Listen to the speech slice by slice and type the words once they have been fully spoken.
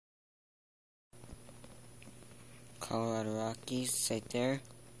Colorado Rockies right there.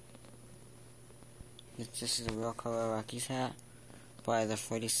 This is a real Colorado Rockies hat by the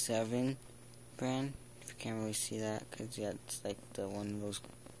 47 brand. If you can't really see that, because yeah, it's like the one of those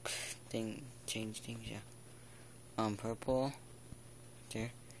change things, yeah. Purple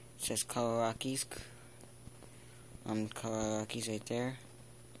there. It says Colorado Rockies. Colorado Rockies right there.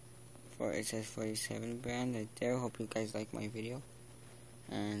 It says 47 brand right there. Hope you guys like my video.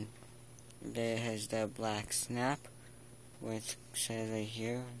 And there has the black snap, which says right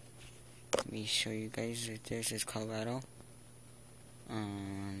here. Let me show you guys right there. It says Colorado.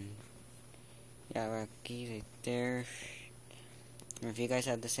 Yeah, Rockies right there. If you guys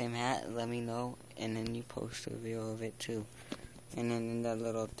have the same hat, let me know, and then you post a video of it too. And then in that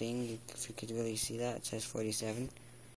little thing, if you could really see that, it says 47.